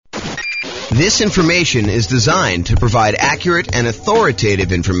This information is designed to provide accurate and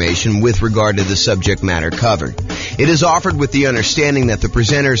authoritative information with regard to the subject matter covered. It is offered with the understanding that the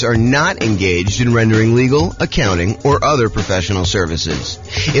presenters are not engaged in rendering legal, accounting, or other professional services.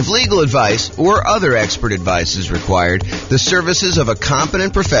 If legal advice or other expert advice is required, the services of a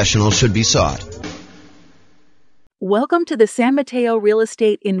competent professional should be sought. Welcome to the San Mateo Real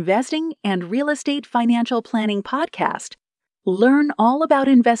Estate Investing and Real Estate Financial Planning Podcast. Learn all about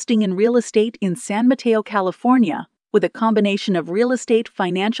investing in real estate in San Mateo, California, with a combination of real estate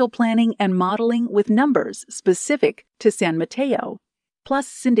financial planning and modeling with numbers specific to San Mateo, plus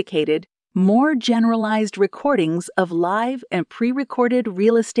syndicated, more generalized recordings of live and pre-recorded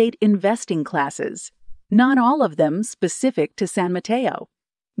real estate investing classes, not all of them specific to San Mateo.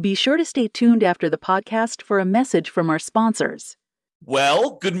 Be sure to stay tuned after the podcast for a message from our sponsors.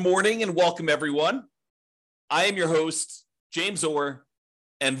 Well, good morning and welcome, everyone. I am your host, James Orr,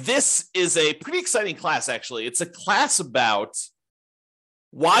 and this is a pretty exciting class, actually. It's a class about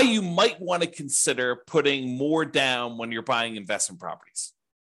why you might want to consider putting more down when you're buying investment properties.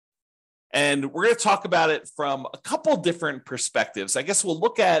 And we're going to talk about it from a couple different perspectives. I guess we'll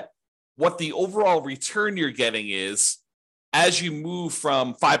look at what the overall return you're getting is as you move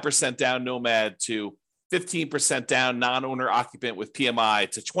from 5% down Nomad to 15% down non-owner occupant with PMI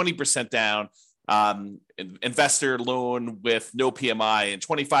to 20% down investor loan with no PMI, and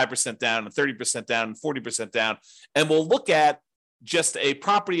 25% down and 30% down and 40% down. And we'll look at just a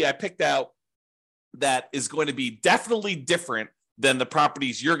property I picked out that is going to be definitely different than the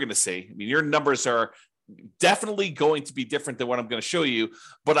properties you're going to see. I mean, your numbers are definitely going to be different than what I'm going to show you,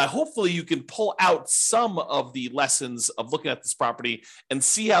 but hopefully you can pull out some of the lessons of looking at this property and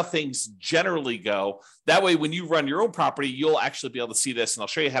see how things generally go. That way, when you run your own property, you'll actually be able to see this, and I'll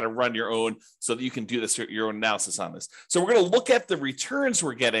show you how to run your own so that you can do this, your own analysis on this. So we're going to look at the returns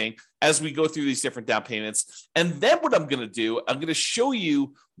we're getting as we go through these different down payments. And then what I'm going to do, I'm going to show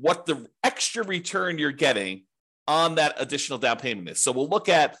you what the extra return you're getting on that additional down payment is. So we'll look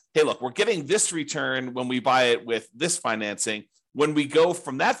at, hey, look, we're getting this return when we buy it with this financing. When we go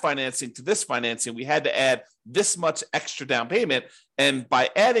from that financing to this financing, we had to add this much extra down payment. And by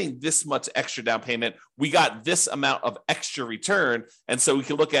adding this much extra down payment, we got this amount of extra return. And so we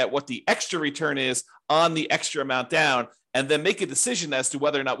can look at what the extra return is on the extra amount down, and then make a decision as to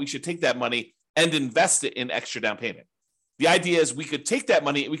whether or not we should take that money and invest it in extra down payment. The idea is we could take that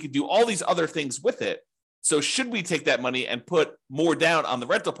money and we could do all these other things with it. So should we take that money and put more down on the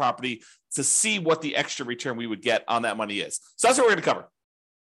rental property to see what the extra return we would get on that money is? So that's what we're going to cover.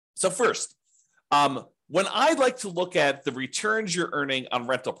 So first, when I like to look at the returns you're earning on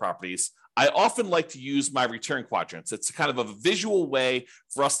rental properties, I often like to use my return quadrants. It's kind of a visual way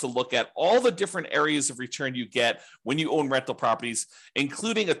for us to look at all the different areas of return you get when you own rental properties,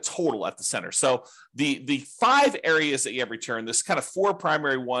 including a total at the center. So the 5 areas that you have return, there's kind of 4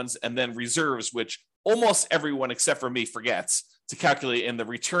 primary ones, and then reserves, which almost everyone except for me forgets to calculate in the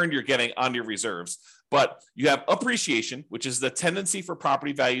return you're getting on your reserves. But you have appreciation, which is the tendency for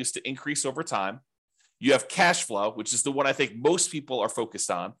property values to increase over time. You have cash flow, which is the one I think most people are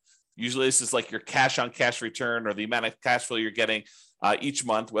focused on. Usually this is like your cash on cash return, or the amount of cash flow you're getting each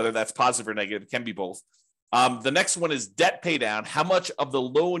month, whether that's positive or negative. It can be both. The next one is debt pay down, how much of the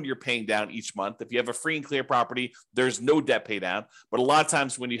loan you're paying down each month. If you have a free and clear property, there's no debt pay down. But a lot of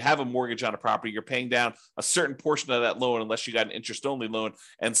times when you have a mortgage on a property, you're paying down a certain portion of that loan unless you got an interest-only loan.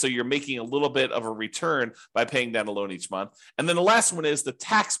 And so you're making a little bit of a return by paying down a loan each month. And then the last one is the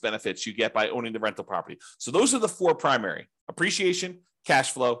tax benefits you get by owning the rental property. So those are the 4 primary: appreciation,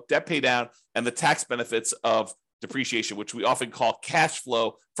 cash flow, debt pay down, and the tax benefits of depreciation, which we often call cash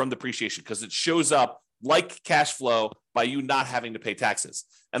flow from depreciation, because it shows up like cash flow by you not having to pay taxes.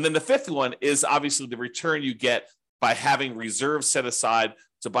 And then the 5th one is obviously the return you get by having reserves set aside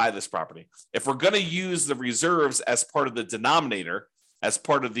to buy this property. If we're going to use the reserves as part of the denominator, as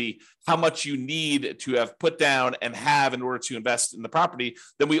part of the how much you need to have put down and have in order to invest in the property,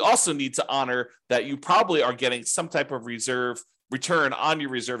 then we also need to honor that you probably are getting some type of reserve return on your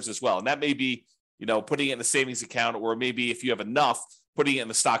reserves as well. And that may be, putting it in a savings account, or maybe if you have enough, putting it in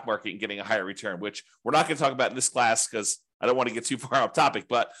the stock market and getting a higher return, which we're not going to talk about in this class because I don't want to get too far off topic,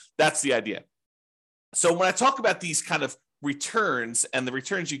 but that's the idea. So when I talk about these kind of returns and the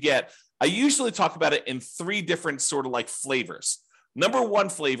returns you get, I usually talk about it in 3 different sort of like flavors. Number 1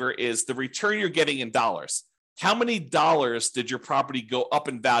 flavor is the return you're getting in dollars. How many dollars did your property go up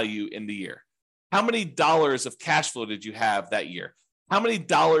in value in the year? How many dollars of cash flow did you have that year? how many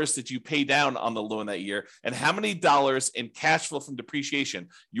dollars did you pay down on the loan that year, and how many dollars in cash flow from depreciation,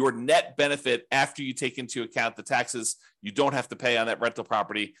 your net benefit after you take into account the taxes you don't have to pay on that rental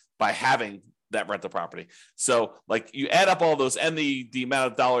property by having that rental property. So like you add up all those and the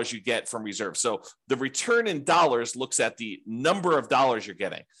amount of dollars you get from reserves. So the return in dollars looks at the number of dollars you're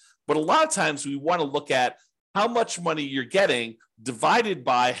getting. But a lot of times we want to look at how much money you're getting divided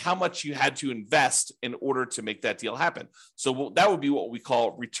by how much you had to invest in order to make that deal happen. So that would be what we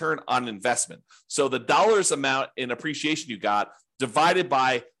call return on investment. So the dollars amount in appreciation you got divided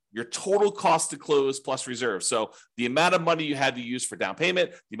by your total cost to close plus reserve. So the amount of money you had to use for down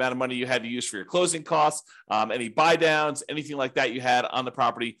payment, the amount of money you had to use for your closing costs, any buy downs, anything like that you had on the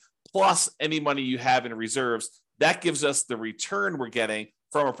property, plus any money you have in reserves, that gives us the return we're getting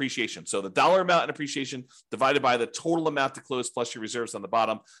from appreciation. So the dollar amount in appreciation divided by the total amount to close plus your reserves on the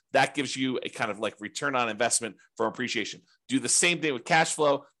bottom, that gives you a kind of like return on investment from appreciation. Do the same thing with cash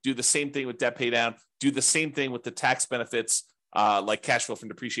flow, do the same thing with debt pay down, do the same thing with the tax benefits like cash flow from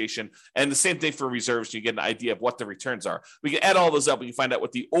depreciation, and the same thing for reserves. You get an idea of what the returns are. We can add all those up. We can find out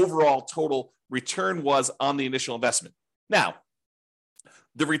what the overall total return was on the initial investment. Now,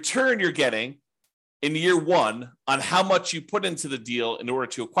 the return you're getting in year one on how much you put into the deal in order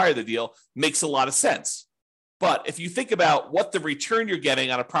to acquire the deal makes a lot of sense. But if you think about what the return you're getting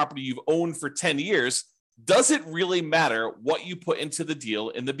on a property you've owned for 10 years, does it really matter what you put into the deal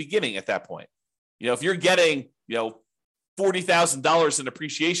in the beginning at that point? If you're getting, $40,000 in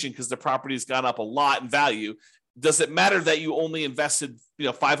appreciation because the property has gone up a lot in value, does it matter that you only invested,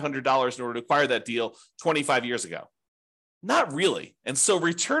 $500 in order to acquire that deal 25 years ago? Not really. And so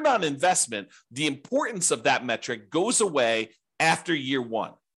return on investment, the importance of that metric goes away after year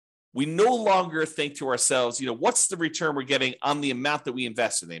one. We no longer think to ourselves, what's the return we're getting on the amount that we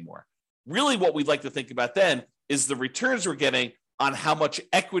invested anymore? Really what we'd like to think about then is the returns we're getting on how much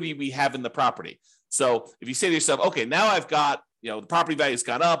equity we have in the property. So if you say to yourself, okay, now I've got, the property value has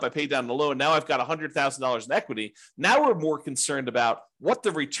gone up, I paid down the loan, now I've got $100,000 in equity. Now we're more concerned about what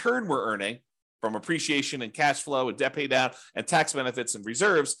the return we're earning from appreciation and cash flow and debt pay down and tax benefits and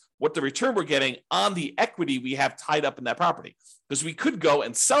reserves, what the return we're getting on the equity we have tied up in that property. Because we could go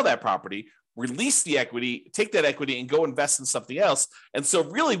and sell that property, release the equity, take that equity and go invest in something else. And so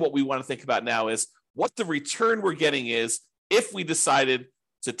really what we want to think about now is what the return we're getting is if we decided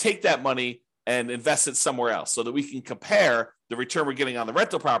to take that money and invest it somewhere else so that we can compare the return we're getting on the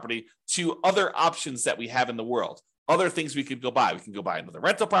rental property to other options that we have in the world. Other things we could go buy. We can go buy another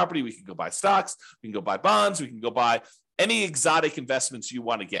rental property. We can go buy stocks. We can go buy bonds. We can go buy any exotic investments you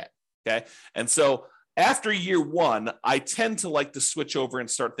want to get. Okay. And so after year one, I tend to like to switch over and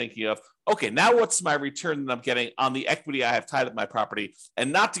start thinking of, okay, now what's my return that I'm getting on the equity I have tied up in my property?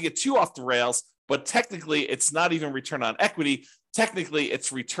 And not to get too off the rails, but technically it's not even return on equity. Technically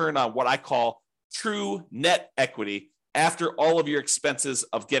it's return on what I call true net equity after all of your expenses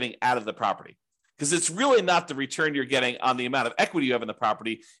of getting out of the property. Because it's really not the return you're getting on the amount of equity you have in the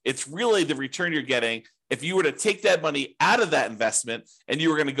property. It's really the return you're getting if you were to take that money out of that investment and you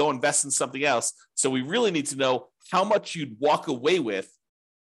were going to go invest in something else. So we really need to know how much you'd walk away with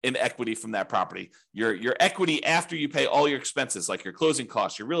in equity from that property. Your equity after you pay all your expenses, like your closing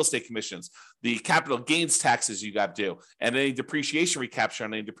costs, your real estate commissions, the capital gains taxes you got due, and any depreciation recapture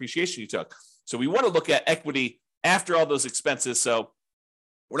on any depreciation you took. So we want to look at equity after all those expenses. So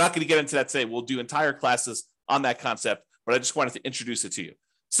we're not going to get into that today. We'll do entire classes on that concept, but I just wanted to introduce it to you.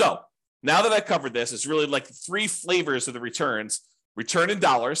 So now that I've covered this, it's really like three flavors of the returns: return in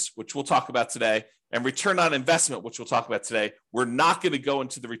dollars, which we'll talk about today, and return on investment, which we'll talk about today. We're not going to go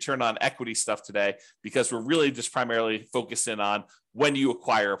into the return on equity stuff today because we're really just primarily focusing on when you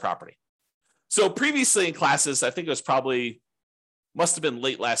acquire a property. So previously in classes, I think it was must have been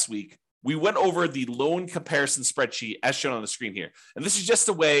late last week, we went over the loan comparison spreadsheet as shown on the screen here. And this is just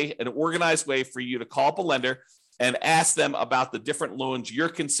an organized way for you to call up a lender and ask them about the different loans you're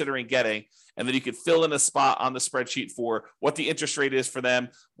considering getting. And then you could fill in a spot on the spreadsheet for what the interest rate is for them,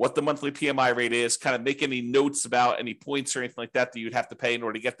 what the monthly PMI rate is, kind of make any notes about any points or anything like that you'd have to pay in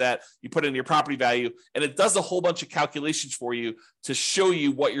order to get that. You put in your property value, and it does a whole bunch of calculations for you to show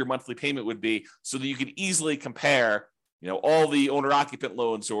you what your monthly payment would be so that you could easily compare all the owner-occupant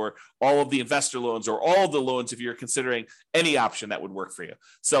loans or all of the investor loans or all the loans if you're considering any option that would work for you.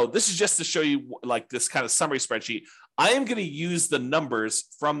 So this is just to show you like this kind of summary spreadsheet. I am going to use the numbers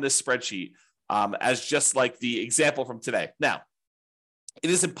from this spreadsheet as just like the example from today. Now, it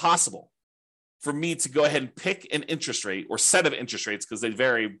is impossible for me to go ahead and pick an interest rate or set of interest rates because they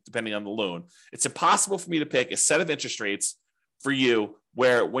vary depending on the loan. It's impossible for me to pick a set of interest rates for you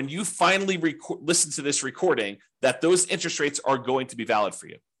where when you finally listen to this recording, that those interest rates are going to be valid for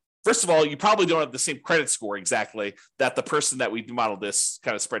you. First of all, you probably don't have the same credit score exactly that the person that we modeled this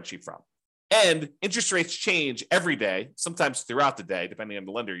kind of spreadsheet from. And interest rates change every day, sometimes throughout the day, depending on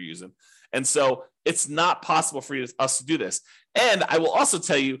the lender you're using. And so it's not possible for us to do this. And I will also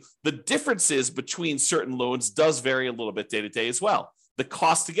tell you the differences between certain loans does vary a little bit day to day as well. The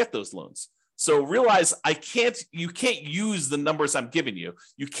cost to get those loans. So realize you can't use the numbers I'm giving you.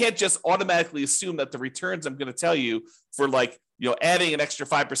 You can't just automatically assume that the returns I'm going to tell you for adding an extra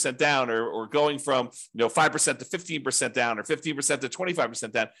 5% down or going from 5% to 15% down or 15% to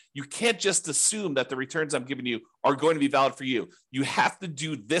 25% down. You can't just assume that the returns I'm giving you are going to be valid for you. You have to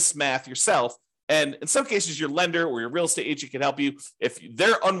do this math yourself. And in some cases, your lender or your real estate agent can help you. If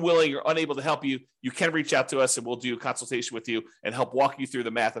they're unwilling or unable to help you, you can reach out to us and we'll do a consultation with you and help walk you through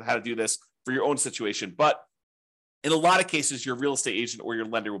the math on how to do this for your own situation. But in a lot of cases, your real estate agent or your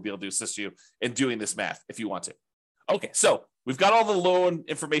lender will be able to assist you in doing this math if you want to. Okay, so we've got all the loan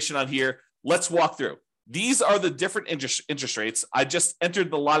information on here. Let's walk through. These are the different interest rates. I just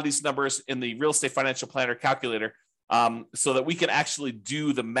entered a lot of these numbers in the Real Estate Financial Planner calculator so that we can actually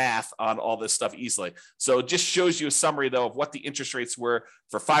do the math on all this stuff easily. So it just shows you a summary, though, of what the interest rates were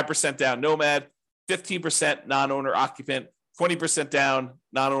for 5% down Nomad, 15% non-owner occupant, 20% down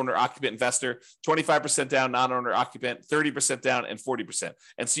non-owner occupant investor, 25% down non-owner occupant, 30% down, and 40%.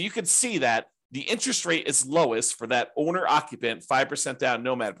 And so you can see that the interest rate is lowest for that owner occupant 5% down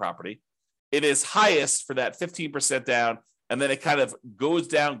Nomad property. It is highest for that 15% down, and then it kind of goes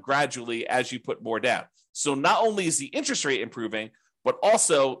down gradually as you put more down. So not only is the interest rate improving, but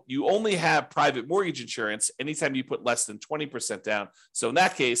also you only have private mortgage insurance anytime you put less than 20% down. So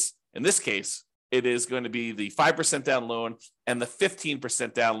in this case, it is going to be the 5% down loan and the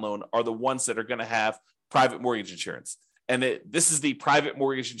 15% down loan are the ones that are going to have private mortgage insurance. And this is the private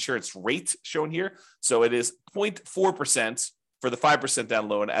mortgage insurance rate shown here. So it is 0.4% for the 5% down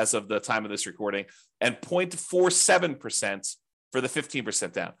loan as of the time of this recording and 0.47% for the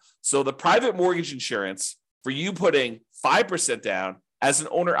 15% down. So the private mortgage insurance for you putting 5% down as an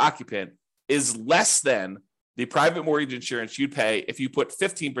owner occupant is less than the private mortgage insurance you'd pay if you put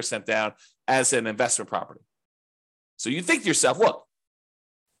 15% down as an investment property. So you think to yourself, look,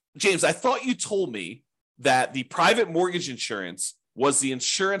 James, I thought you told me that the private mortgage insurance was the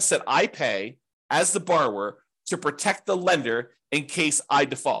insurance that I pay as the borrower to protect the lender in case I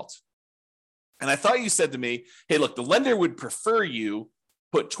default. And I thought you said to me, hey, look, the lender would prefer you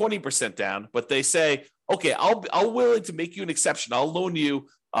put 20% down, but they say, okay, I'll willing to make you an exception. I'll loan you,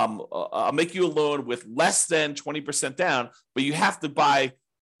 I'll make you a loan with less than 20% down, but you have to buy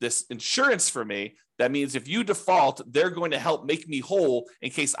this insurance for me. That means if you default, they're going to help make me whole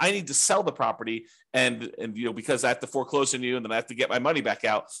in case I need to sell the property and because I have to foreclose on you and then I have to get my money back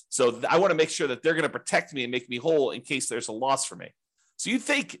out. So I want to make sure that they're going to protect me and make me whole in case there's a loss for me. So you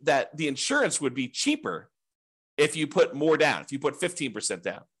think that the insurance would be cheaper if you put more down, if you put 15%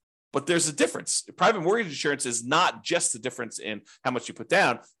 down. But there's a difference. Private mortgage insurance is not just the difference in how much you put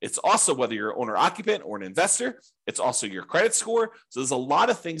down. It's also whether you're an owner-occupant or an investor. It's also your credit score. So there's a lot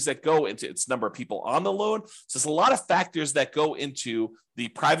of things that go into its number of people on the loan. So there's a lot of factors that go into the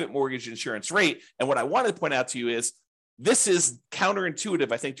private mortgage insurance rate. And what I want to point out to you is this is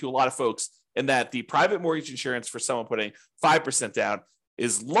counterintuitive, I think, to a lot of folks in that the private mortgage insurance for someone putting 5% down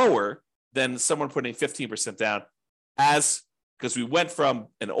is lower than someone putting 15% down because we went from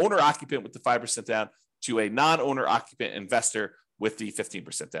an owner occupant with the 5% down to a non-owner occupant investor with the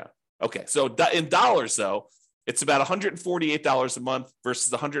 15% down. Okay, so in dollars, though, it's about $148 a month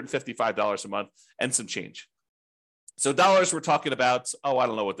versus $155 a month and some change. So dollars, we're talking about, I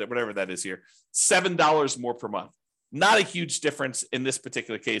don't know whatever that is here, $7 more per month. Not a huge difference in this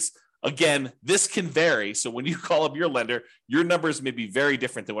particular case. Again, this can vary. So when you call up your lender, your numbers may be very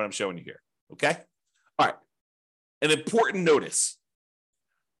different than what I'm showing you here. Okay? All right. An important notice.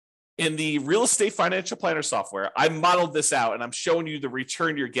 In the Real Estate Financial Planner software, I modeled this out and I'm showing you the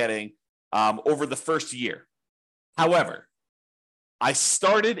return you're getting over the first year. However, I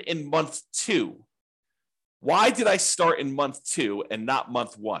started in month 2. Why did I start in month 2 and not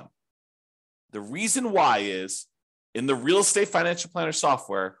month 1? The reason why is in the Real Estate Financial Planner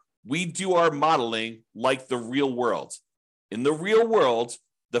software, we do our modeling like the real world. In the real world,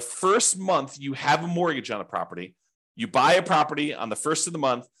 the first month you have a mortgage on a property, you buy a property on the first of the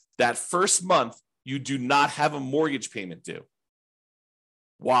month, that first month you do not have a mortgage payment due.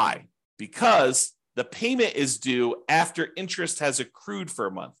 Why? Because the payment is due after interest has accrued for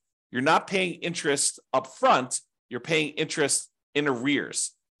a month. You're not paying interest up front, you're paying interest in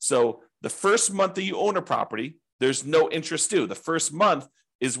arrears. So the first month that you own a property, there's no interest due. The first month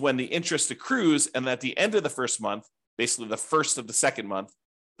is when the interest accrues, and at the end of the first month, basically the first of the second month,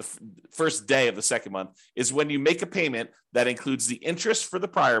 the first day of the second month, is when you make a payment that includes the interest for the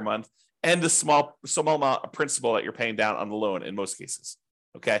prior month and the small amount of principal that you're paying down on the loan in most cases.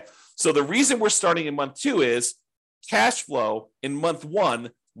 Okay, so the reason we're starting in month 2 is cash flow in month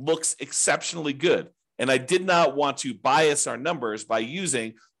 1 looks exceptionally good. And I did not want to bias our numbers by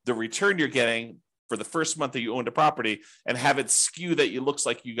using the return you're getting for the first month that you owned a property and have it skew that it looks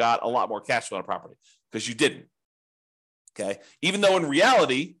like you got a lot more cash flow on a property, because you didn't. Okay. Even though in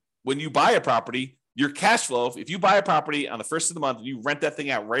reality, when you buy a property, your cash flow, if you buy a property on the first of the month and you rent that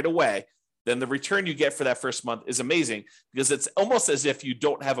thing out right away, then the return you get for that first month is amazing, because it's almost as if you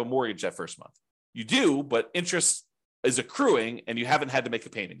don't have a mortgage that first month. You do, but interest is accruing and you haven't had to make a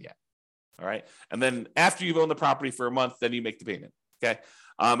payment yet. All right. And then after you've owned the property for a month, then you make the payment. Okay.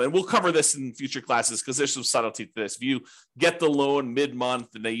 And we'll cover this in future classes because there's some subtlety to this. If you get the loan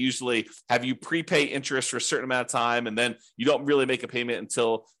mid-month and they usually have you prepay interest for a certain amount of time, and then you don't really make a payment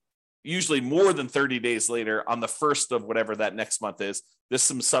until usually more than 30 days later on the first of whatever that next month is, there's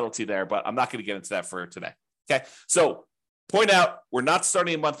some subtlety there, but I'm not going to get into that for today. Okay. So point out, we're not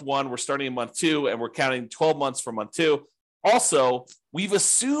starting in month 1, we're starting in month 2, and we're counting 12 months for month 2. Also, we've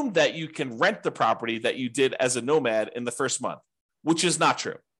assumed that you can rent the property that you did as a nomad in the first month, which is not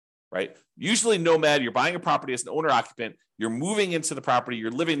true, right? Usually nomad, you're buying a property as an owner occupant, you're moving into the property, you're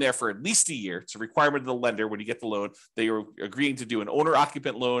living there for at least a year. It's a requirement of the lender when you get the loan that you're agreeing to do an owner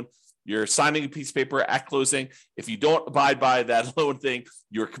occupant loan. You're signing a piece of paper at closing. If you don't abide by that loan thing,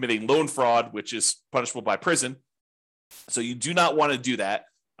 you're committing loan fraud, which is punishable by prison. So you do not want to do that.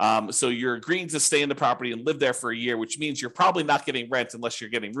 So you're agreeing to stay in the property and live there for a year, which means you're probably not getting rent unless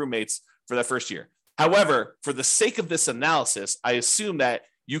you're getting roommates for that first year. However, for the sake of this analysis, I assume that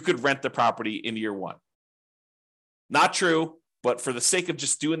you could rent the property in year 1. Not true, but for the sake of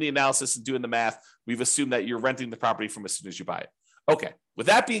just doing the analysis and doing the math, we've assumed that you're renting the property from as soon as you buy it. Okay, with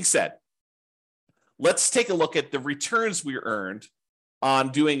that being said, let's take a look at the returns we earned on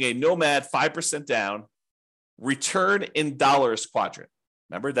doing a nomad 5% down return in dollars quadrant.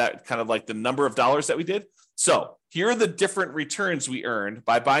 Remember that kind of like the number of dollars that we did? So here are the different returns we earned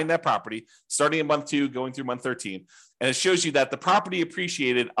by buying that property, starting in month 2, going through month 13. And it shows you that the property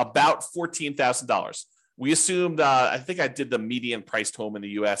appreciated about $14,000. We assumed, I think I did the median priced home in the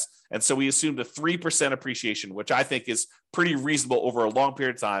US. And so we assumed a 3% appreciation, which I think is pretty reasonable over a long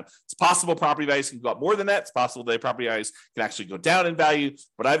period of time. It's possible property values can go up more than that. It's possible that property values can actually go down in value.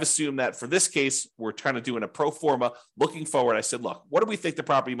 But I've assumed that for this case, we're trying to do in a pro forma looking forward. I said, look, what do we think the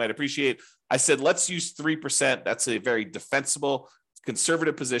property might appreciate? I said, let's use 3%. That's a very defensible,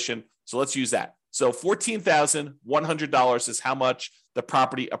 conservative position. So let's use that. So $14,100 is how much the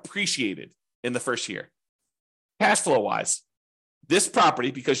property appreciated in the first year. Cash flow wise, this property,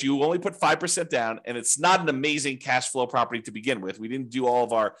 because you only put 5% down and it's not an amazing cash flow property to begin with, we didn't do all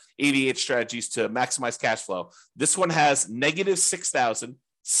of our 88 strategies to maximize cash flow. This one has negative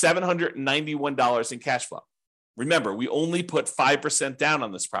 $6,791 in cash flow. Remember, we only put 5% down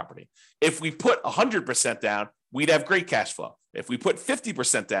on this property. If we put 100% down, we'd have great cash flow. If we put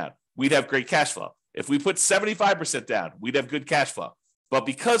 50% down, we'd have great cash flow. If we put 75% down, we'd have good cash flow. But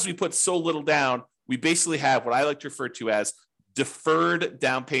because we put so little down, we basically have what I like to refer to as deferred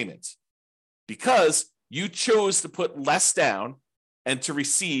down payments, because you chose to put less down and to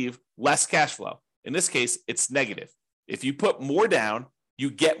receive less cash flow. In this case, it's negative. If you put more down,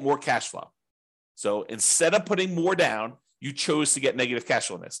 you get more cash flow. So instead of putting more down, you chose to get negative cash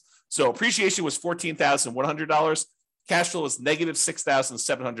flow in this. So appreciation was $14,100. Cash flow was negative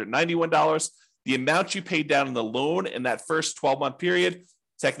 $6,791. The amount you paid down in the loan in that first 12-month period,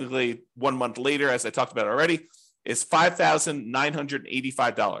 technically 1 month later, as I talked about already, is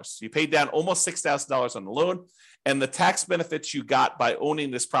 $5,985. You paid down almost $6,000 on the loan, and the tax benefits you got by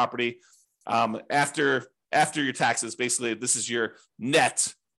owning this property after your taxes, basically this is your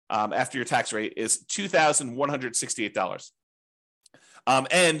net after your tax rate, is $2,168.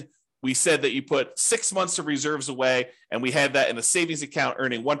 And we said that you put 6 months of reserves away, and we had that in a savings account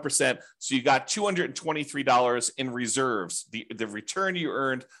earning 1%. So you got $223 in reserves, the return you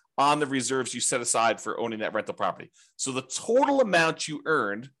earned on the reserves you set aside for owning that rental property. So the total amount you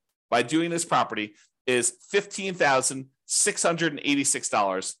earned by doing this property is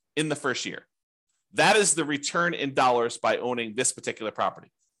 $15,686 in the first year. That is the return in dollars by owning this particular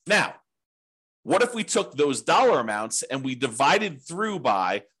property. Now, what if we took those dollar amounts and we divided through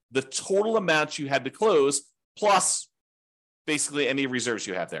by the total amount you had to close plus basically any reserves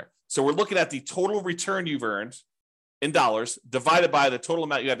you have there? So we're looking at the total return you've earned in dollars divided by the total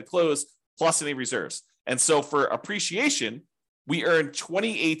amount you had to close plus any reserves. And so for appreciation, we earned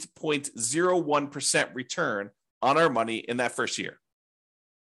 28.01% return on our money in that first year.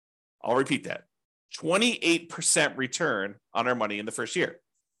 I'll repeat that. 28% return on our money in the first year.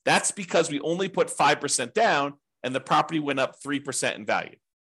 That's because we only put 5% down and the property went up 3% in value.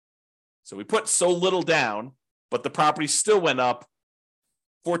 So we put so little down, but the property still went up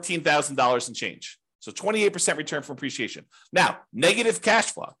 $14,000 and change. So 28% return from appreciation. Now, negative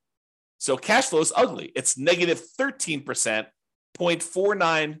cash flow. So cash flow is ugly. It's negative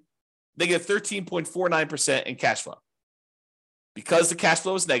 13.49% in cash flow. Because the cash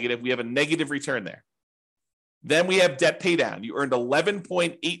flow is negative, we have a negative return there. Then we have debt pay down. You earned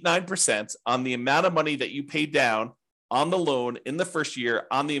 11.89% on the amount of money that you paid down on the loan in the first year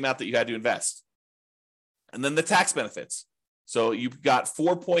on the amount that you had to invest. And then the tax benefits. So you got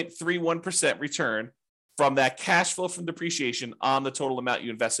 4.31% return from that cash flow from depreciation on the total amount you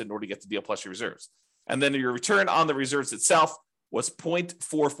invested in order to get the deal plus your reserves. And then your return on the reserves itself was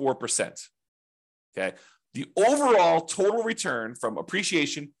 0.44%. Okay. The overall total return from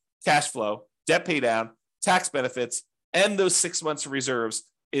appreciation, cash flow, debt pay down, tax benefits, and those 6 months of reserves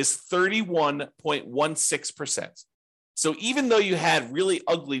is 31.16%. So even though you had really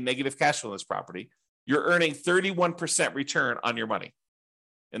ugly negative cash flow in this property, you're earning 31% return on your money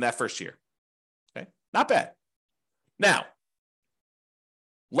in that first year. Okay, not bad. Now,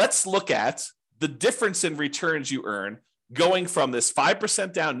 let's look at the difference in returns you earn going from this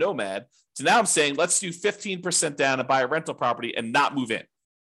 5% down nomad to now I'm saying, let's do 15% down and buy a rental property and not move in.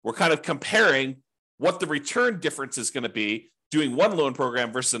 We're kind of comparing what the return difference is going to be doing one loan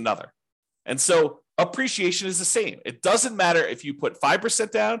program versus another. And so appreciation is the same. It doesn't matter if you put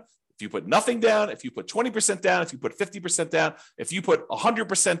 5% down, if you put nothing down, if you put 20% down, if you put 50% down, if you put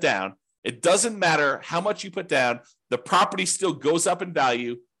 100% down, it doesn't matter how much you put down. The property still goes up in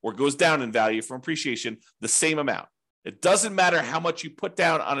value or goes down in value from appreciation the same amount. It doesn't matter how much you put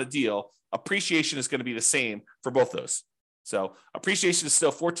down on a deal. Appreciation is going to be the same for both those. So appreciation is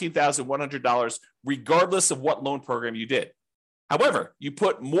still $14,100 regardless of what loan program you did. However, you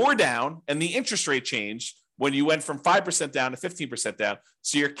put more down and the interest rate changed when you went from 5% down to 15% down.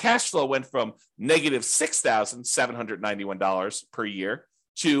 So your cash flow went from negative $6,791 per year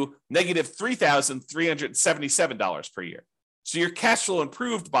to negative $3,377 per year. So your cash flow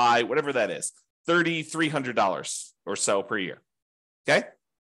improved by whatever that is, $3,300 or so per year. Okay.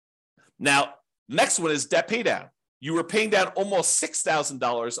 Now, next one is debt pay down. You were paying down almost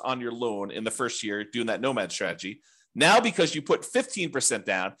 $6,000 on your loan in the first year doing that nomad strategy. Now, because you put 15%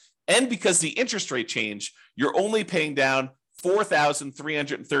 down and because the interest rate changed, you're only paying down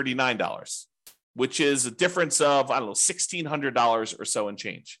 $4,339, which is a difference of, $1,600 or so in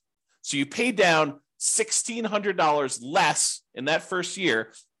change. So you paid down $1,600 less in that first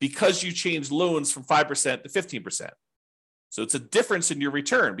year because you changed loans from 5% to 15%. So it's a difference in your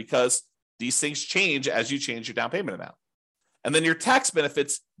return because these things change as you change your down payment amount. And then your tax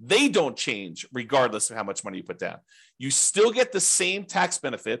benefits, they don't change regardless of how much money you put down. You still get the same tax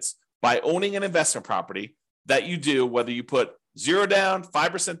benefits by owning an investment property that you do whether you put 0 down,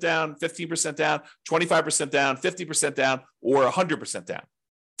 5% down, 15% down, 25% down, 50% down, or 100% down.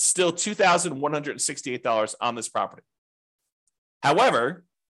 Still $2,168 on this property. However,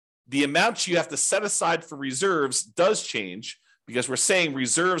 the amount you have to set aside for reserves does change because we're saying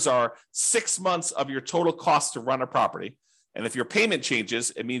reserves are 6 months of your total cost to run a property. And if your payment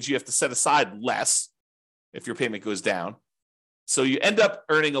changes, it means you have to set aside less if your payment goes down. So you end up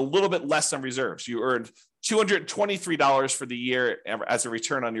earning a little bit less on reserves. You earned $223 for the year as a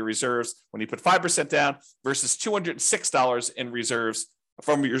return on your reserves when you put 5% down versus $206 in reserves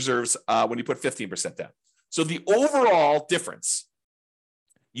from your reserves when you put 15% down. So the overall difference,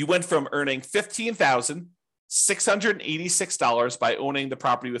 you went from earning $15,686 by owning the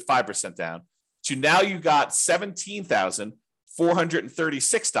property with 5% down to now you got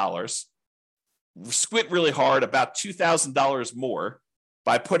 $17,436. Squint really hard, about $2,000 more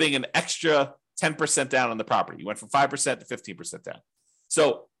by putting an extra 10% down on the property. You went from 5% to 15% down.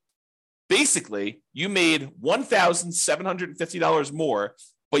 So basically, you made $1,750 more,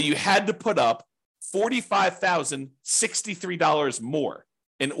 but you had to put up $45,063 more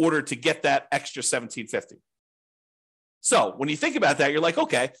in order to get that extra $1,750. So when you think about that, you're like,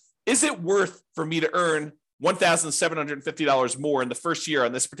 okay, is it worth for me to earn $1,750 more in the first year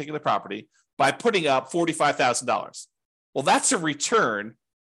on this particular property by putting up $45,000? Well, that's a return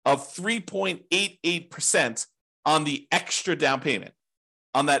of 3.88% on the extra down payment.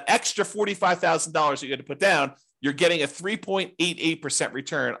 On that extra $45,000 that you had to put down, you're getting a 3.88%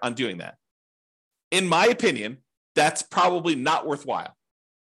 return on doing that. In my opinion, that's probably not worthwhile,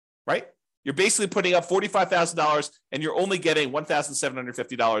 right? You're basically putting up $45,000 and you're only getting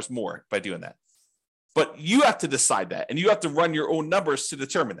 $1,750 more by doing that. But you have to decide that, and you have to run your own numbers to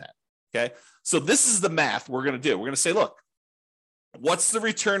determine that. Okay. So this is the math we're going to do. We're going to say, look, what's the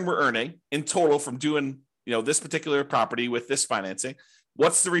return we're earning in total from doing, this particular property with this financing?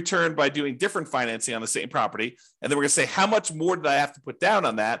 What's the return by doing different financing on the same property? And then we're going to say, how much more did I have to put down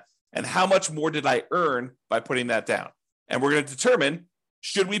on that? And how much more did I earn by putting that down? And we're going to determine,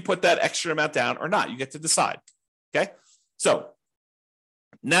 should we put that extra amount down or not? You get to decide. Okay. So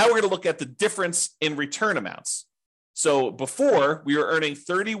now we're going to look at the difference in return amounts. So before, we were earning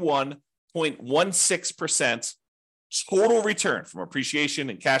 31.16% total return from appreciation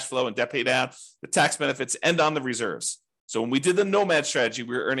and cash flow and debt pay down, the tax benefits, and on the reserves. So when we did the Nomad strategy,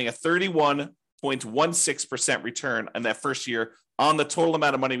 we were earning a 31.16% return in that first year on the total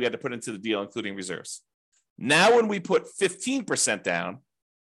amount of money we had to put into the deal, including reserves. Now, when we put 15% down,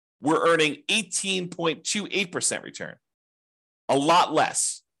 we're earning 18.28% return. A lot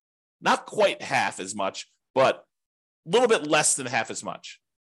less. Not quite half as much, but a little bit less than half as much.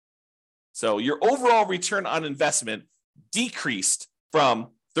 So your overall return on investment decreased from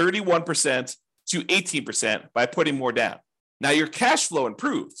 31% to 18% by putting more down. Now your cash flow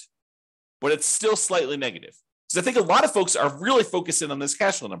improved, but it's still slightly negative. Because I think a lot of folks are really focusing on this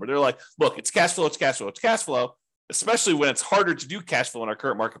cash flow number. They're like, look, it's cash flow, it's cash flow, it's cash flow, especially when it's harder to do cash flow in our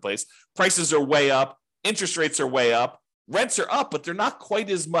current marketplace. Prices are way up, interest rates are way up, rents are up, but they're not quite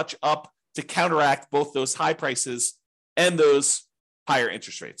as much up to counteract both those high prices and those higher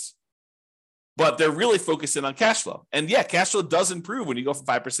interest rates. But they're really focusing on cash flow. And yeah, cash flow does improve when you go from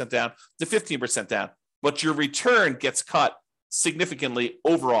 5% down to 15% down, but your return gets cut significantly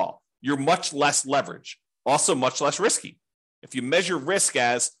overall. You're much less leverage, also much less risky. If you measure risk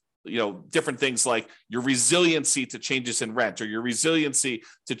as, different things like your resiliency to changes in rent, or your resiliency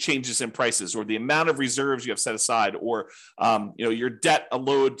to changes in prices, or the amount of reserves you have set aside, or your debt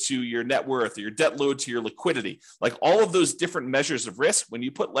load to your net worth, or your debt load to your liquidity, like all of those different measures of risk, when you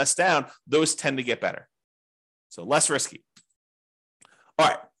put less down, those tend to get better. So less risky. All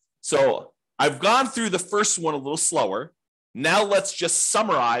right. So I've gone through the first one a little slower. Now let's just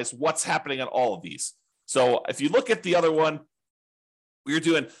summarize what's happening on all of these. So if you look at the other one, we were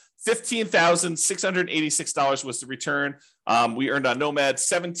doing $15,686 was the return. We earned on Nomad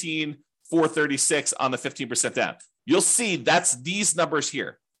 $17,436 on the 15% down. You'll see that's these numbers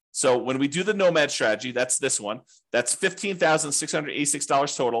here. So when we do the Nomad strategy, that's this one. That's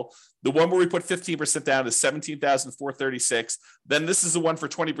 $15,686 total. The one where we put 15% down is $17,436. Then this is the one for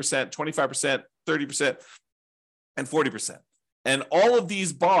 20%, 25%, 30%, and 40%. And all of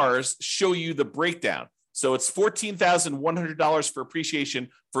these bars show you the breakdown. So it's $14,100 for appreciation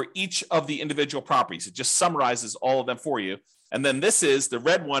for each of the individual properties. It just summarizes all of them for you. And then this is, the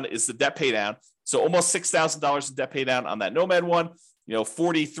red one is the debt pay down. So almost $6,000 in debt pay down on that Nomad one,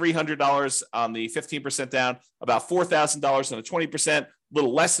 $4,300 on the 15% down, about $4,000 on the 20%, a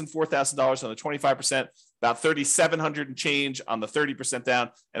little less than $4,000 on the 25%, about $3,700 and change on the 30%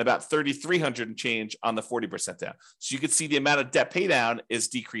 down, and about $3,300 and change on the 40% down. So you can see the amount of debt pay down is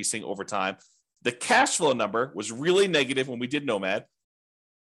decreasing over time. The cash flow number was really negative when we did Nomad,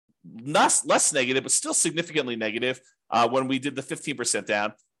 less negative, but still significantly negative when we did the 15%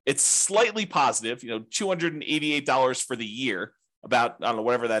 down. It's slightly positive, $288 for the year, about, I don't know,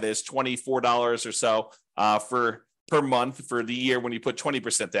 whatever that is, $24 or so per month for the year when you put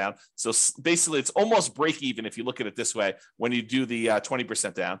 20% down. So basically it's almost break even if you look at it this way when you do the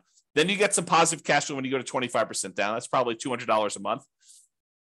 20% down. Then you get some positive cash flow when you go to 25% down. That's probably $200 a month.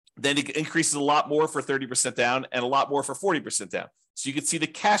 Then it increases a lot more for 30% down and a lot more for 40% down. So you can see the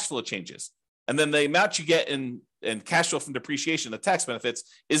cash flow changes. And then the amount you get in cash flow from depreciation, the tax benefits,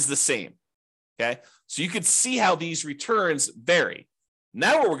 is the same. Okay. So you can see how these returns vary.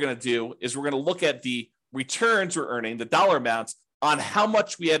 Now what we're going to do is we're going to look at the returns we're earning, the dollar amounts, on how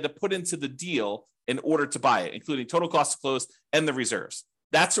much we had to put into the deal in order to buy it, including total cost to close and the reserves.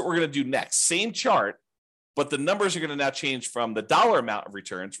 That's what we're going to do next. Same chart, but the numbers are going to now change from the dollar amount of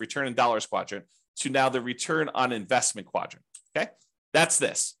returns, return in dollars quadrant, to now the return on investment quadrant. Okay, that's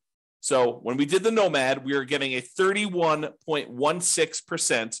this. So when we did the Nomad, we were getting a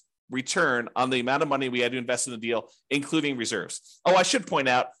 31.16% return on the amount of money we had to invest in the deal, including reserves. Oh, I should point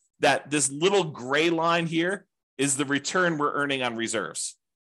out that this little gray line here is the return we're earning on reserves.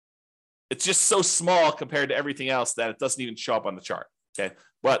 It's just so small compared to everything else that it doesn't even show up on the chart. Okay,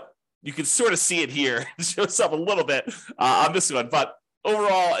 but you can sort of see it here. It shows up a little bit on this one, but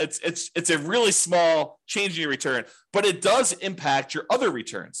overall, it's a really small change in your return, but it does impact your other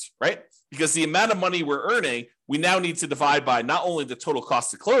returns, right? Because the amount of money we're earning, we now need to divide by not only the total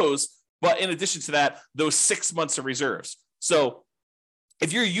cost to close, But in addition to that, those 6 months of reserves. So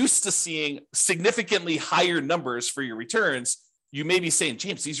if you're used to seeing significantly higher numbers for your returns, you may be saying,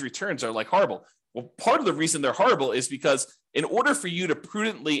 James, these returns are like horrible. Well, part of the reason they're horrible is because in order for you to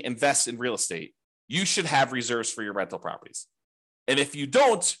prudently invest in real estate, you should have reserves for your rental properties. And if you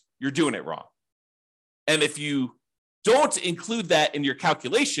don't, you're doing it wrong. And if you don't include that in your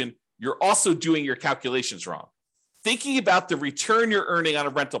calculation, you're also doing your calculations wrong. Thinking about the return you're earning on a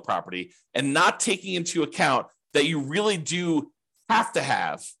rental property and not taking into account that you really do have to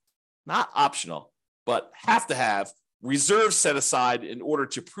have, not optional, but have to have reserves set aside in order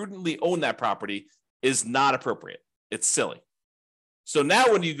to prudently own that property is not appropriate. It's silly. So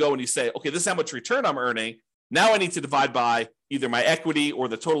now when you go and you say, okay, this is how much return I'm earning, now I need to divide by either my equity or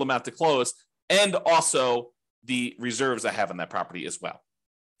the total amount to close and also the reserves I have on that property as well.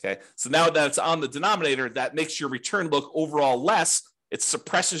 Okay, so now that it's on the denominator, that makes your return look overall less. It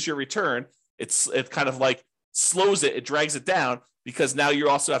suppresses your return. It kind of like slows it. It drags it down because now you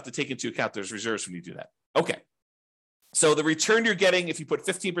also have to take into account those reserves when you do that. Okay, so the return you're getting if you put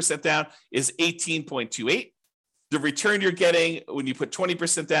 15% down is 18.28. The return you're getting when you put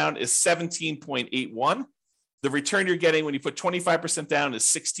 20% down is 17.81. The return you're getting when you put 25% down is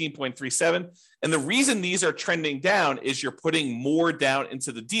 16.37. And the reason these are trending down is you're putting more down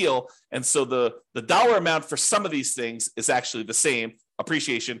into the deal. And so the dollar amount for some of these things is actually the same,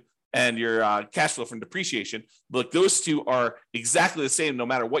 appreciation and your cash flow from depreciation. Look, those two are exactly the same no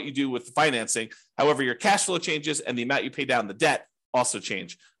matter what you do with the financing. However, your cash flow changes and the amount you pay down the debt also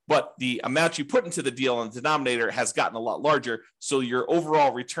change. But the amount you put into the deal on the denominator has gotten a lot larger. So your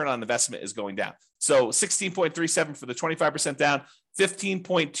overall return on investment is going down. So 16.37 for the 25% down,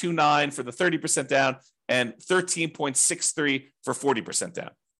 15.29 for the 30% down, and 13.63 for 40%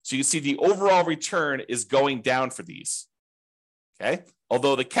 down. So you see the overall return is going down for these. Okay.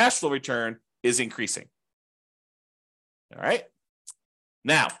 Although the cash flow return is increasing. All right.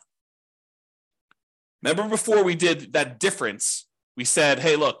 Now, remember before we did that difference, we said,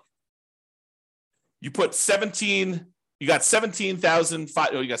 hey, look, you put you got $1,750,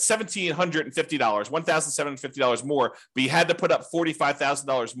 $1,750 more, but you had to put up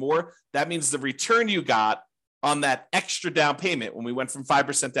 $45,000 more. That means the return you got on that extra down payment when we went from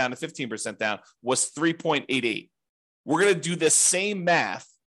 5% down to 15% down was 3.88. We're going to do this same math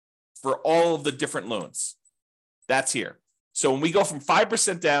for all of the different loans. That's here. So when we go from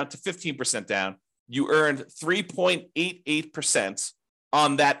 5% down to 15% down, you earned 3.88%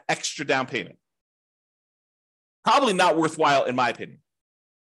 on that extra down payment. Probably not worthwhile in my opinion.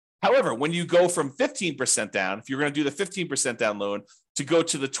 However, when you go from 15% down, if you're going to do the 15% down loan to go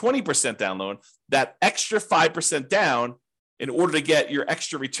to the 20% down loan, that extra 5% down, in order to get your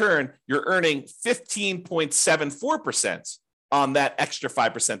extra return, you're earning 15.74% on that extra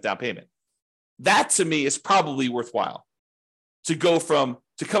 5% down payment. That to me is probably worthwhile. To come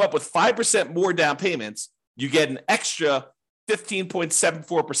up with 5% more down payments, you get an extra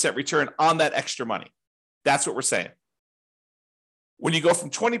 15.74% return on that extra money. That's what we're saying. When you go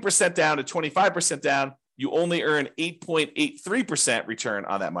from 20% down to 25% down, you only earn 8.83% return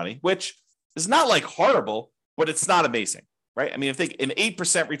on that money, which is not like horrible, but it's not amazing, right? I mean, I think an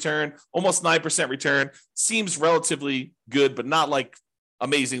 8% return, almost 9% return seems relatively good, but not like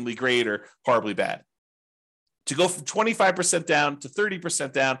amazingly great or horribly bad. To go from 25% down to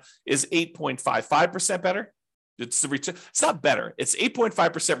 30% down is 8.55% better. It's not better. It's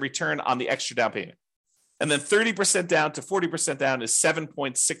 8.5% return on the extra down payment. And then 30% down to 40% down is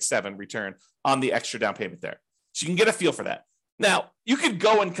 7.67 return on the extra down payment there. So you can get a feel for that. Now, you could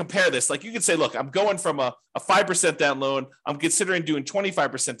go and compare this. Like you could say, look, I'm going from a 5% down loan. I'm considering doing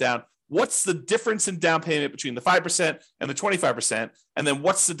 25% down. What's the difference in down payment between the 5% and the 25%? And then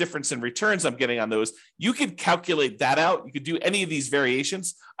what's the difference in returns I'm getting on those? You could calculate that out. You could do any of these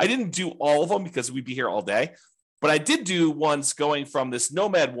variations. I didn't do all of them because we'd be here all day, but I did do ones going from this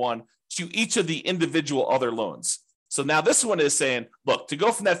Nomad one to each of the individual other loans. So now this one is saying, look, to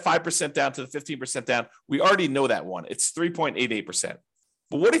go from that 5% down to the 15% down, we already know that one. It's 3.88%.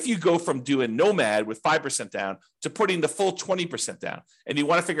 But what if you go from doing Nomad with 5% down to putting the full 20% down? And you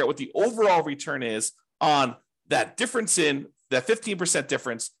want to figure out what the overall return is on that difference in that 15%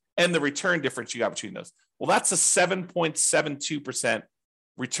 difference and the return difference you got between those. Well, that's a 7.72%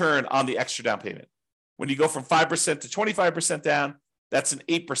 return on the extra down payment. When you go from 5% to 25% down, that's an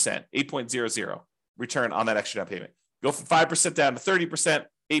 8%, 8.00 return on that extra down payment. Go from 5% down to 30%,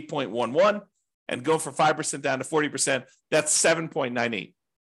 8.11, and go from 5% down to 40%, that's 7.98.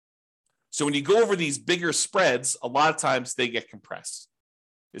 So when you go over these bigger spreads, a lot of times they get compressed,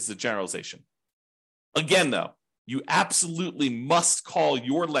 is the generalization. Again, though, you absolutely must call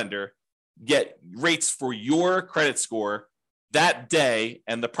your lender get rates for your credit score that day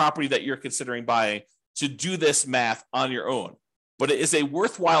and the property that you're considering buying to do this math on your own. But it is a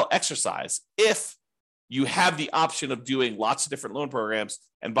worthwhile exercise if you have the option of doing lots of different loan programs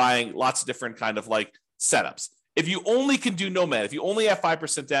and buying lots of different kind of like setups. If you only can do Nomad, if you only have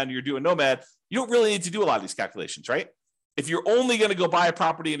 5% down, you're doing Nomad, you don't really need to do a lot of these calculations, right? If you're only going to go buy a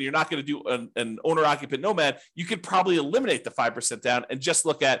property and you're not going to do an owner-occupant Nomad, you could probably eliminate the 5% down and just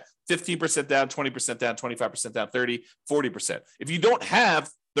look at 15% down, 20% down, 25% down, 30, 40%. If you don't have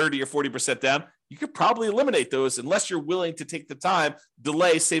 30 or 40% down, you could probably eliminate those unless you're willing to take the time,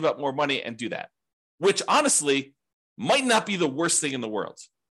 delay, save up more money, and do that, which honestly might not be the worst thing in the world.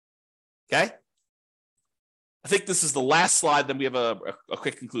 Okay? I think this is the last slide, then we have a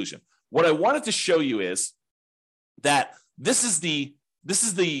quick conclusion. What I wanted to show you is that this is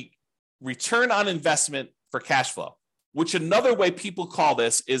the return on investment for cash flow, which another way people call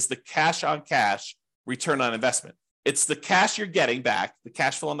this is the cash on cash return on investment. It's the cash you're getting back, the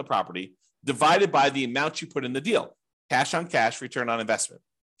cash flow on the property, divided by the amount you put in the deal. Cash on cash return on investment.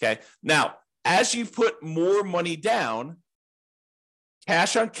 Okay. Now, as you put more money down,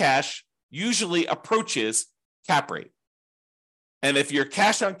 cash on cash usually approaches cap rate. And if your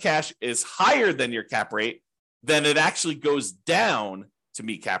cash on cash is higher than your cap rate, then it actually goes down to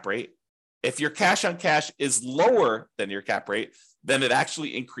meet cap rate. If your cash on cash is lower than your cap rate, then it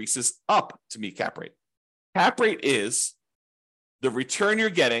actually increases up to meet cap rate. Cap rate is the return you're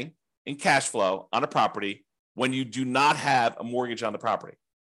getting in cash flow on a property when you do not have a mortgage on the property.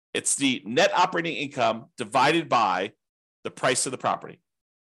 It's the net operating income divided by the price of the property.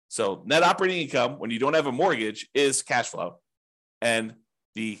 So net operating income, when you don't have a mortgage, is cash flow. And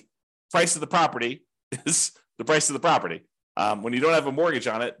the price of the property is the price of the property. When you don't have a mortgage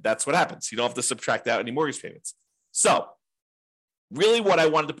on it, that's what happens. You don't have to subtract out any mortgage payments. So really what I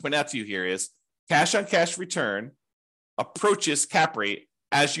wanted to point out to you here is cash on cash return approaches cap rate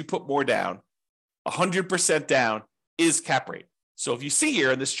as you put more down. 100% down is cap rate. So if you see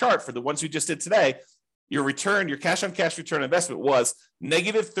here in this chart for the ones we just did today, your return, your cash on cash return on investment was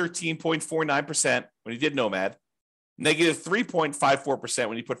negative 13.49% when you did Nomad, negative 3.54%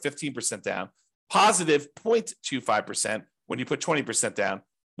 when you put 15% down, positive 0.25% when you put 20% down,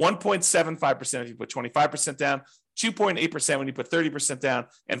 1.75% if you put 25% down, 2.8% when you put 30% down,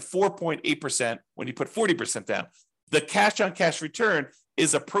 and 4.8% when you put 40% down. The cash on cash return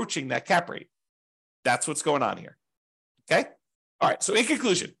is approaching that cap rate. That's what's going on here. Okay? All right. So in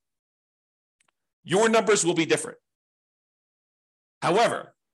conclusion, your numbers will be different.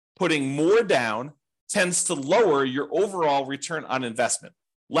 However, putting more down tends to lower your overall return on investment.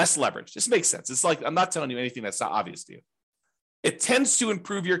 Less leverage. This makes sense. It's like, I'm not telling you anything that's not obvious to you. It tends to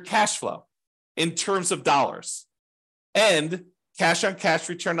improve your cash flow in terms of dollars. And cash on cash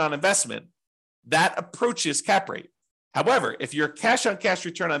return on investment, that approaches cap rate. However, if your cash on cash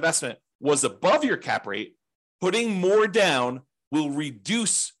return on investment was above your cap rate, putting more down will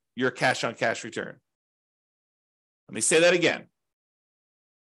reduce your cash on cash return. Let me say that again.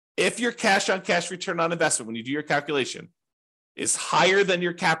 If your cash on cash return on investment, when you do your calculation, is higher than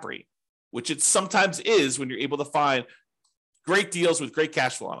your cap rate, which it sometimes is when you're able to find great deals with great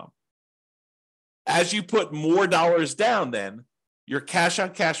cash flow on them. As you put more dollars down, then your cash on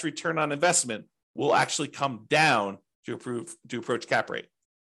cash return on investment will actually come down to approach cap rate.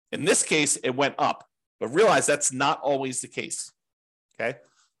 In this case, it went up, but realize that's not always the case. Okay.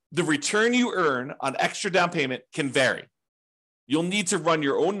 The return you earn on extra down payment can vary. You'll need to run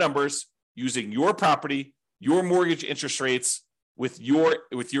your own numbers using your property, your mortgage interest rates with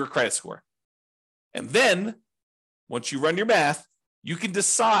your credit score. And then once you run your math, you can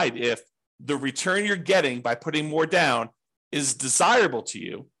decide if the return you're getting by putting more down is desirable to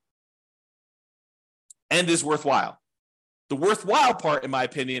you and is worthwhile. The worthwhile part, in my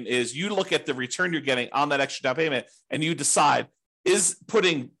opinion, is you look at the return you're getting on that extra down payment and you decide, is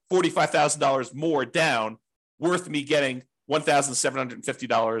putting $45,000 more down worth me getting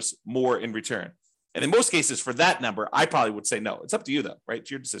 $1,750 more in return? And in most cases, for that number, I probably would say no. It's up to you, though, right?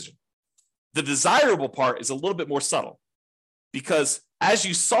 It's your decision. The desirable part is a little bit more subtle because, as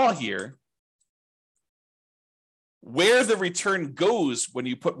you saw here, where the return goes when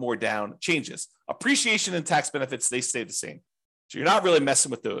you put more down changes. Appreciation and tax benefits, they stay the same. So you're not really messing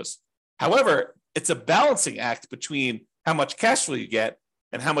with those. However, it's a balancing act between how much cash flow you get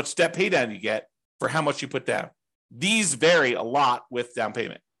and how much debt pay down you get for how much you put down. These vary a lot with down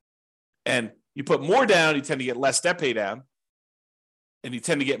payment. And you put more down, you tend to get less debt pay down, and you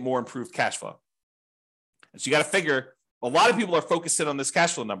tend to get more improved cash flow. And so you got to figure, a lot of people are focusing on this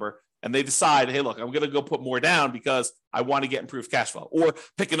cash flow number. and they decide, hey, look, I'm going to go put more down because I want to get improved cash flow, or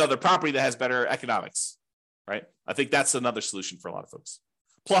pick another property that has better economics, right? I think that's another solution for a lot of folks.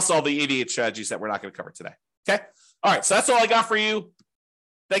 Plus all the 88 strategies that we're not going to cover today. Okay. All right. So that's all I got for you.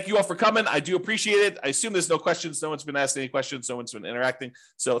 Thank you all for coming. I do appreciate it. I assume there's no questions. No one's been asking any questions. No one's been interacting.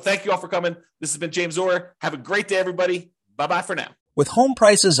 So thank you all for coming. This has been James Orr. Have a great day, everybody. Bye-bye for now. With home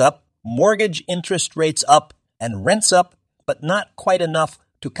prices up, mortgage interest rates up, and rents up, but not quite enough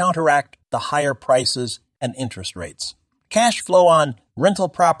to counteract the higher prices and interest rates. Cash flow on rental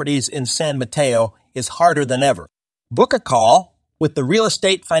properties in San Mateo is harder than ever. Book a call with the Real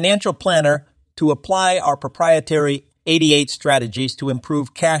Estate Financial Planner to apply our proprietary 88 strategies to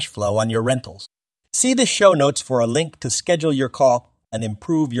improve cash flow on your rentals. See the show notes for a link to schedule your call and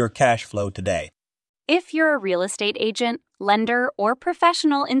improve your cash flow today. If you're a real estate agent, lender, or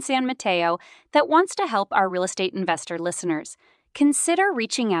professional in San Mateo that wants to help our real estate investor listeners, consider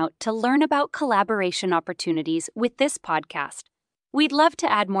reaching out to learn about collaboration opportunities with this podcast. We'd love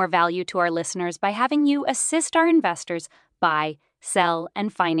to add more value to our listeners by having you assist our investors buy, sell,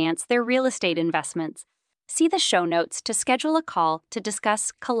 and finance their real estate investments. See the show notes to schedule a call to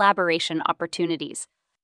discuss collaboration opportunities.